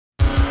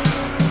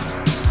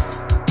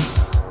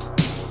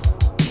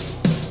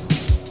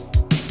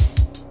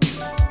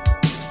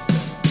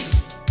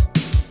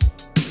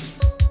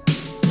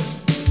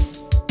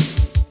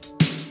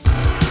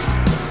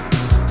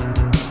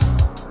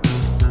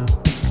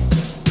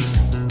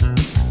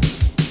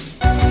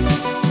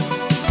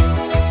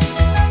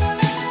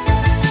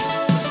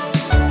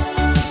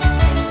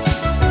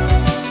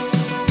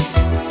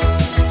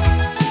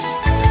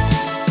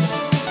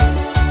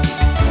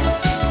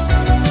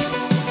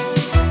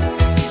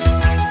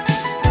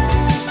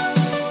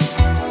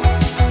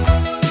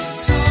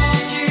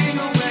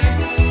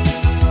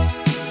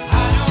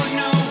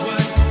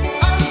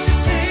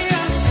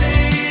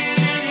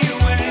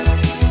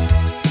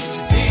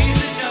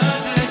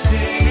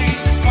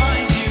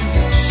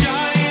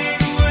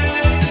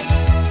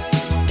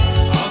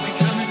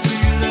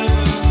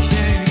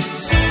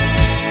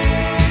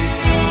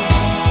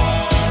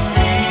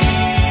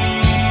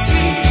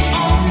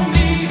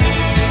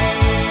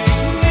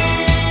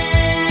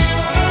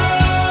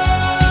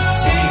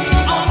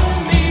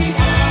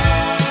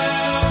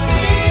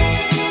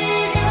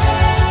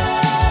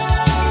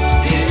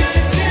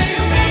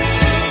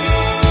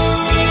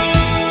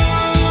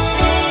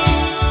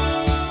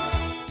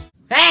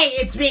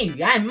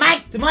everybody, I'm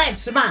Mike the Mike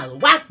Samala.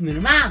 Welcome to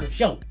the Miranda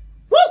Show.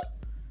 Woo!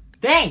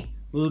 Today,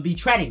 we'll be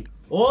treading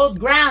old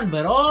ground,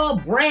 but all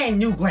brand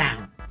new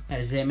ground. How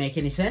does that make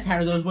any sense? How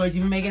do those words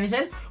even make any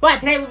sense? Well,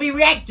 today we'll be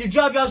reacting to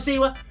Jojo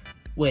Siwa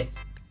with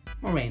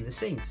Miranda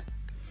Sings.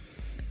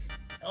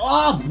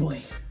 Oh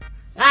boy.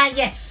 Ah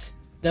yes,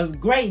 the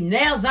great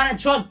nails on a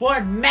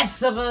chalkboard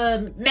mess of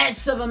a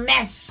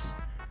mess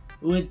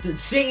with the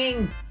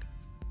singing.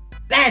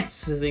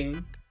 That's the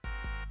thing.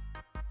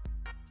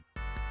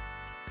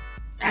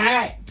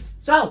 Alright,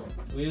 so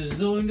we're just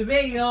doing the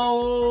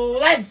video.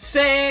 Let's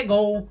say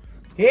go.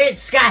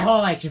 Here's Scott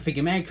Hall action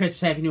figure. Merry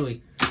Christmas, Happy New Year.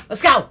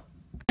 Let's go.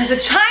 There's a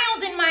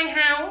child in my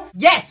house.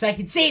 Yes, I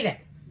can see that.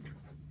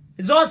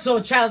 There's also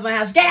a child in my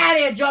house. Get out of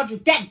here,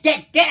 Jojo.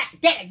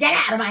 Get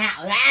out of my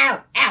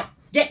house. Out.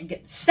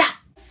 Get, stop.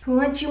 Who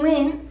let you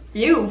in?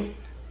 You.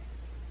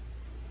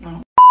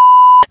 No.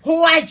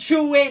 Who let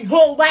you in?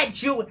 Who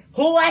let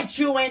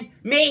you in?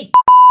 Me.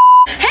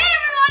 Hey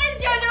everyone,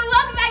 it's Jojo.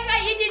 Welcome back to my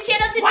YouTube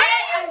channel today. Why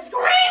are you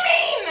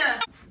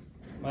screaming?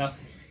 Well,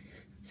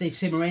 safe to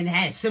say Miranda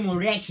had a similar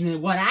reaction to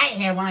what I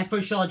had when I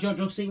first saw Jojo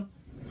Siwa.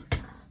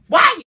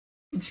 Why?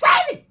 It's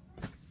screaming.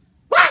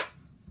 What?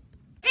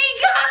 Because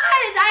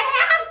I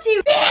have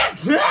to.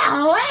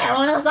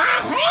 I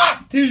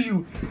have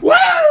to. Woo!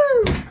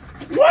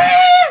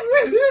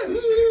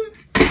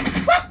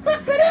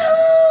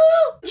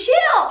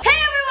 Chill. Hey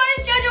everyone,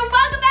 it's Jojo.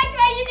 Welcome back to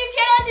my YouTube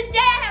channel. Today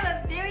I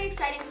have a very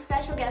exciting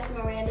special guest,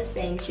 Miranda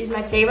Sings. She's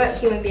my favorite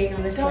human being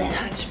on this planet.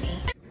 Don't touch me.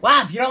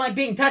 Wow, if you don't like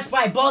being touched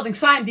by a balding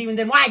slime demon,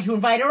 then why'd you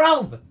invite her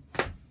over?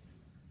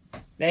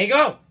 There you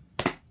go.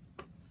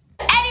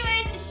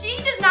 Anyways, she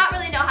does not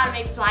really know how to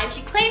make slime.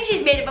 She claims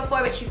she's made it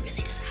before, but she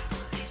really doesn't have a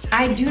lot of experience.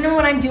 I do know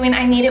what I'm doing.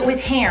 I made it with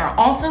hair.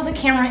 Also, the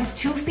camera is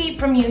 2 feet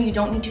from you. You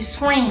don't need to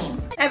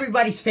scream.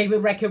 Everybody's favorite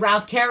Wreck-It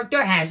Ralph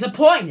character has a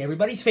point.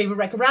 Everybody's favorite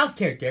Wreck-It Ralph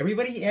character.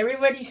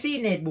 Everybody's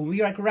seen that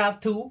movie, Wreck-It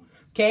Ralph 2.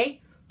 Okay,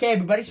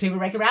 everybody's favorite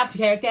Wreck-It Ralph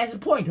character has a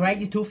point, right?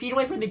 You're 2 feet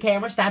away from the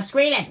camera. Stop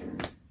screaming.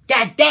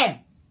 God damn.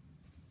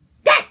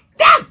 God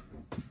damn.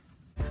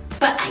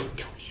 But I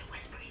don't need to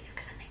whisper either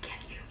because then they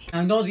can't hear me.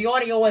 I know the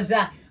audio was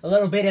a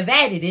little bit of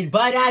edited,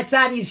 but it's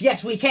obvious.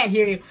 Yes, we can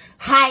hear you.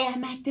 Hi, I'm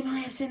Mike the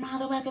Mike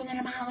Samala. Welcome to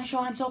the Miranda Show.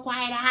 I'm so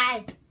quiet.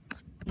 Hi.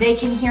 They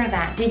can hear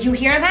that. Did you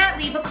hear that?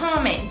 Leave a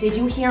comment. Did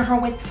you hear her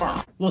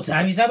whisper? Well,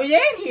 tell me something. You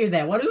didn't hear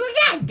that. What do we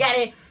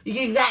got?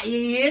 You got your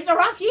ears are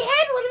off your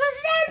head? What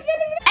was that?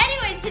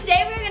 Anyways,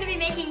 today we're going to be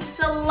making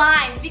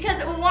slimes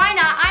because why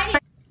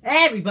not?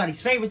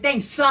 Everybody's favorite thing,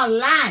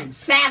 slime.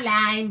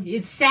 Salime.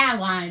 It's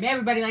salime.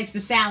 Everybody likes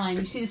the salime.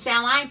 You see the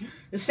salime?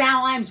 The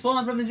salime's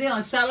falling from the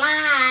ceiling.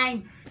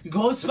 Salime.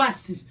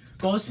 Ghostbusters.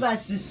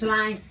 Ghostbusters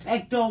slime.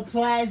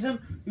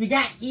 Ectoplasm. We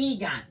got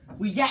Egon.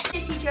 We got to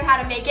teach her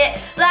how to make it.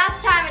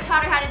 Last time I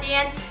taught her how to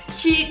dance.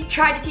 She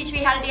tried to teach me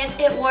how to dance.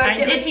 It worked.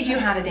 I did teach you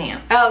how to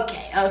dance.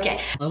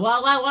 Okay.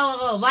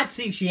 Well, let's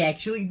see if she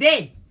actually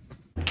did.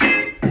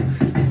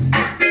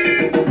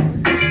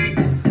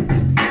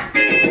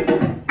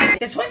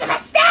 This was a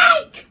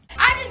mistake!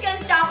 I'm just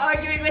gonna stop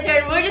arguing with her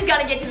and we're just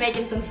gonna get to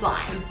making some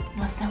slime.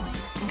 Let's do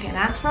it. Okay,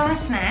 that's for our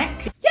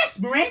snack. Yes,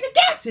 Miranda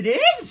gets it. It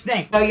is a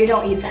snake. No, you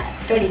don't eat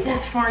that. Don't eat This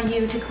is that. for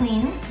you to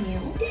clean.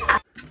 You. Yeah.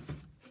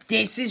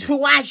 This is for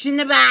washing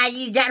the body.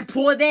 You gotta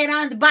pour that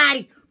on the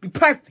body. Be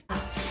perfect.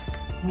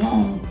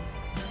 Whoa.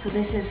 So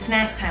this is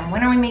snack time.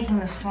 When are we making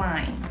the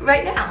slime?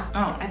 Right now.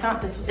 Oh, I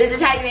thought this was. This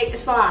is how you make the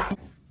slime.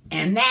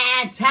 And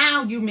that's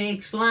how you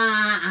make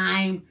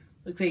slime.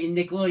 Looks like a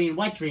Nickelodeon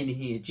wet dream in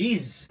here.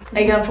 Jesus. Are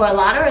you gonna pour a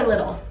lot or a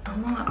little?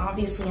 I'm not.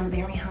 Obviously, I'm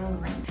very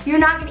hungry. You're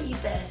not gonna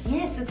eat this.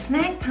 Yes, it's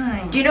snack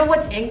time. Do you know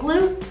what's in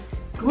glue?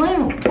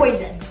 Glue.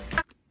 Poison.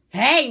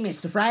 Hey,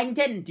 Mr.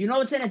 Fraggington. Do you know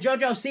what's in a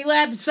Jojo Siwa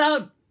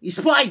episode? It's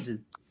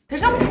poison.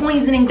 There's no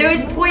poison in glue. There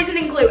is poison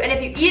in glue, and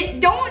if you eat it,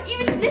 don't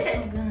even sniff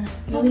it.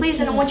 Well, please,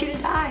 I don't want you to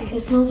die.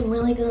 It smells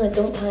really good.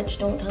 Don't touch.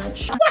 Don't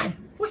touch. What?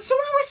 What's the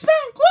wrong with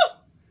smelling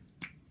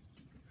glue?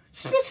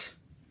 Spit.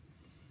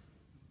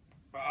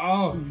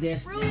 Oh,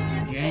 this.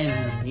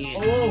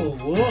 Oh,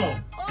 whoa.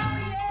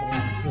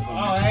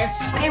 Oh,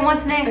 that's. Okay,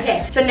 what's next?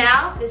 Okay, so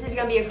now this is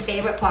gonna be your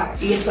favorite part.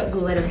 You get to put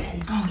glitter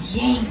in. Oh,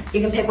 yay.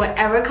 You can pick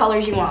whatever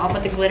colors you want. I'll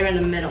put the glitter in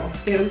the middle.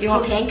 You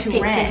want pink? Too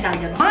Pink, red. pink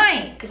sounds good.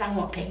 Why? Because I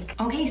want pink.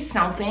 Okay,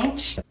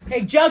 selfish.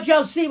 Hey,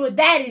 Jojo Siwa,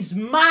 that is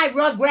my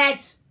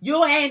Rugrats.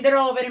 You hand it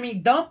over to me.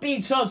 Don't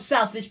be so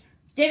selfish.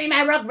 Give me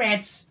my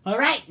Rugrats. All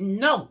right?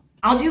 No.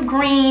 I'll do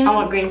green. I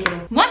want green too.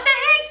 What the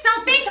heck,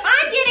 selfish?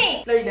 I get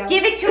it. No, you don't.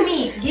 Give it to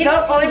me. Give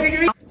No, it to only me.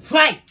 green.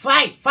 Fight.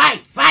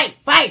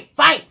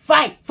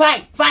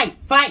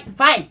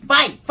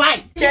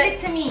 Give it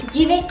to me.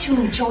 Give it to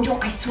me, Jojo.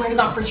 I swear to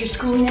God, first you're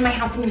screaming in my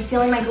house and you're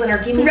stealing my glitter.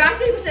 Give me. Rock,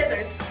 paper,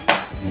 scissors.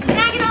 Can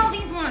I get all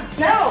these ones?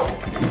 No.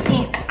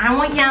 Thanks. I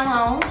want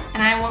yellow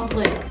and I want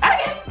blue.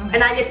 Okay.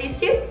 And I get these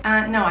two?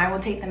 No, I will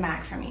take them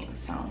back from you.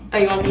 So. Oh,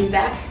 you want these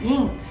back?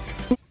 Thanks.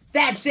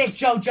 That's it,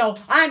 Jojo.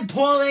 I'm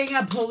pulling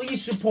a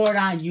police report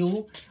on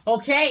you.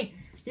 Okay?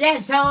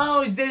 Yes,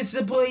 hello, is this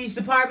the police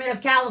department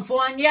of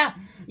California?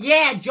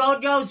 Yeah,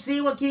 Jojo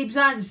Siwa keeps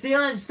on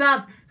stealing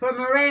stuff from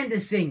Miranda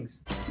Sings.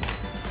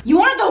 You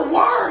are the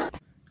worst!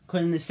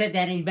 Couldn't have said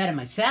that any better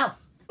myself.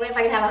 Wait if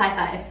I can have a high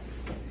five.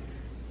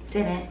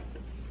 Did it?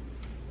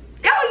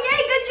 Oh,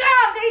 yay, good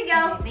job! There you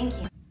go. Thank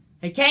you.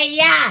 Hey,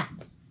 Kaya!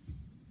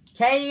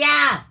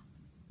 Kaya!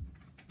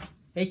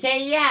 Hey,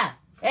 Kaya!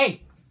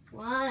 Hey!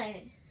 What?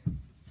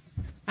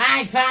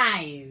 High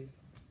five!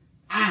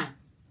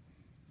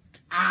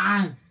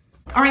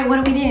 Alright,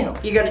 what do we do?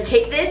 You're gonna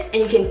take this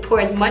and you can pour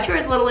as much or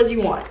as little as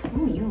you want.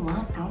 Ooh, you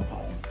love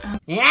alcohol.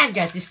 And I've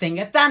got this thing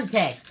of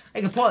thumbtacks.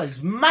 I can pour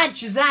as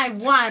much as I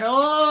want.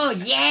 Oh,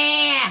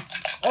 yeah!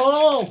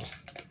 Oh!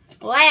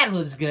 Well, that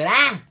was good,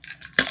 huh?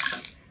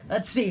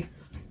 Let's see.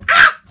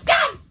 Ah!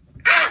 God!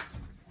 Ah!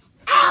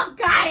 Oh,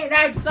 God, it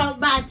hurts so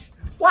much.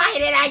 Why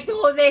did I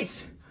do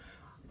this?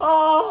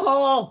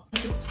 Oh!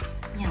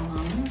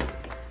 Yellow.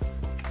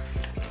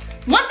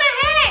 What the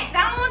heck?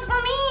 That one was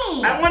for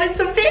me! I wanted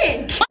some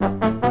pink.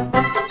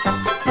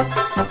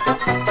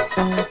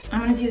 I'm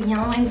gonna do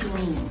yellow and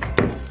green.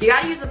 You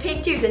gotta use the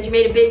pink too since you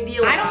made a big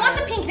deal I don't about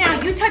want the pink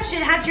now. You touched it.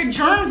 It has your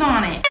germs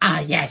on it.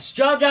 Ah, yes,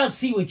 Jojo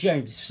Siwa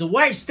germs. It's the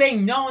worst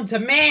thing known to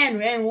man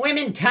and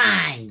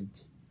womankind.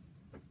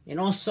 And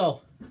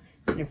also,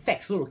 it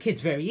infects little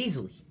kids very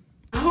easily.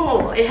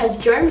 Oh, it has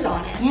germs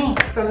on it. Yay.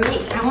 From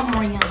me. I want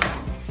more yellow.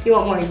 You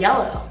want more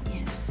yellow?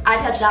 Yes. I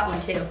touched that one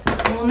too.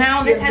 Well,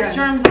 now this You have has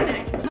germs on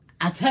it.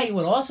 I'll tell you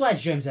what also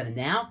has germs in it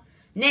now.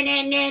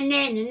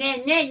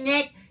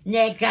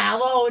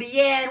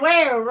 Nickelodeon.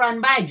 We're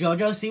run by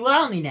Jojo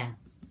Siwa only now.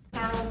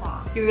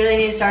 You really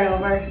need to start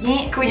over?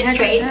 Yes. Can we just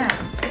trade?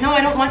 No,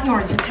 I don't want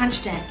yours. You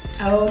touched it.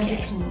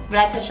 Okay. But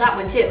I touched that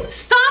one too.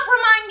 Stop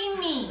reminding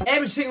me.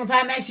 Every single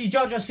time I see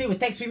Jojo Siwa, it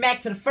takes me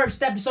back to the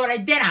first episode I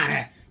did on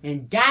her.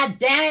 And god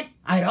damn it,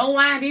 I don't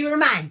want to be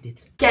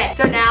reminded. Okay,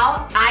 so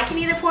now I can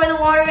either pour the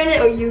water in it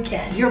or you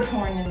can. You're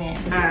pouring it in.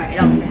 Alright,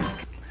 I'll be back.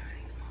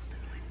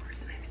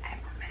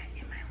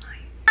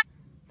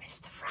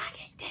 Mr.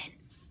 Froggington.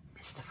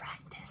 Mr.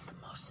 Froggington is the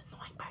most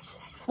annoying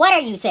person I've ever... What are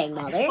you saying,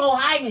 Mother? Oh,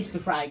 hi, Mr.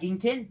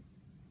 Froggington.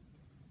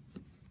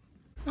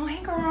 Oh,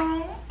 hey,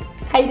 girl.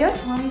 How you doing?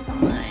 Love you so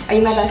much. Are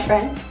you my best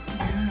friend?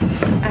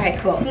 Alright,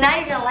 cool. Now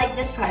you're gonna like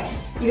this part.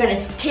 You're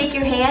gonna take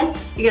your hand,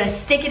 you're gonna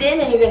stick it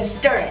in, and you're gonna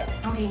stir it.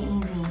 Okay,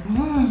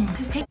 easy.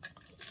 Just take.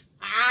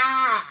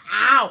 Ah,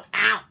 ow,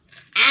 ow,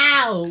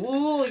 ow.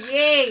 Ooh,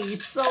 yay,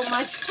 it's so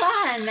much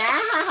fun.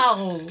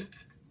 Ow.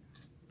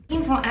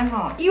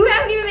 Forever. You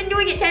haven't even been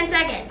doing it 10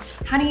 seconds.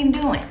 How do you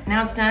do it?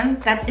 Now it's done?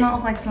 That does not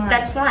look like slime.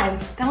 That's slime.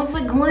 That looks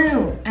like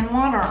glue and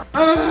water.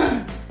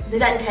 Ugh. Is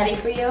that heavy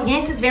for you?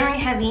 Yes, it's very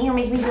heavy. You're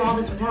making me do all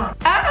this work.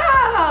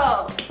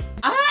 Oh!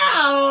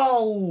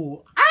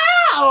 Ow!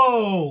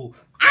 Ow!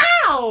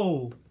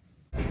 Ow!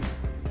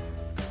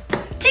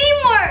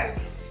 Teamwork!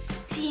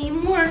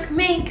 Teamwork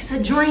makes a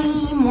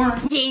dream work.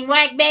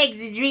 Teamwork makes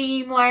the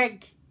dream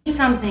work.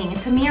 Something.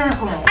 It's a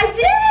miracle. I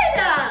did!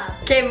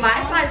 Okay,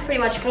 my slime's pretty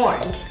much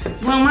formed.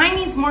 Well, mine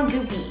needs more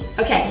goopies.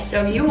 Okay,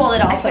 so if you hold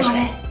it, I'll push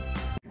it.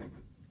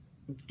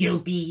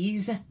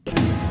 Goopies.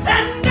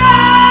 And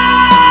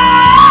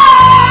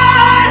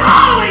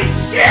holy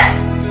shit!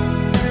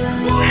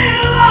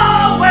 We'll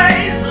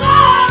always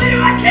love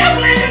you. I can't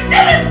believe you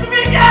did this to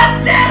me, god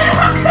damn it!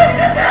 How could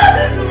you do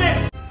this to me?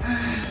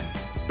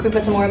 Can we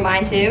put some more in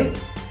mine too?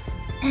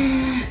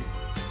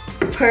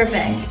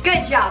 Perfect.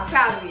 Good job,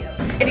 proud of you.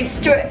 If you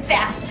stir it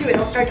fast too,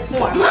 it'll start to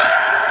form.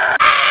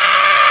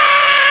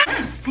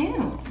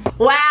 Soon.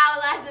 Wow,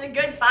 lasted a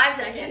good 5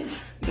 seconds.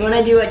 You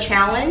wanna do a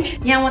challenge?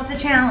 Yeah, what's the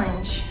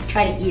challenge?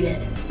 Try to eat it.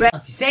 Well,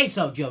 if you say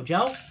so,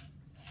 Jojo.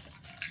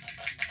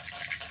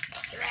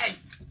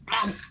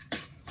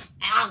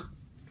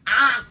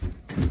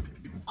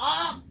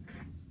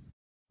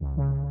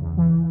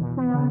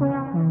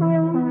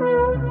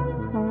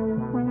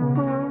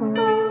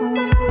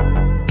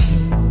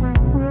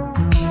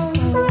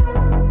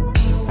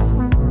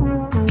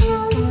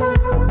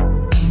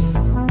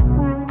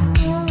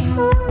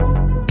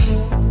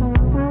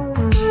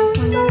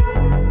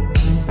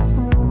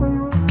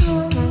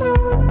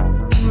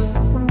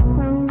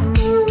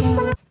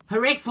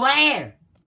 Ric Flair!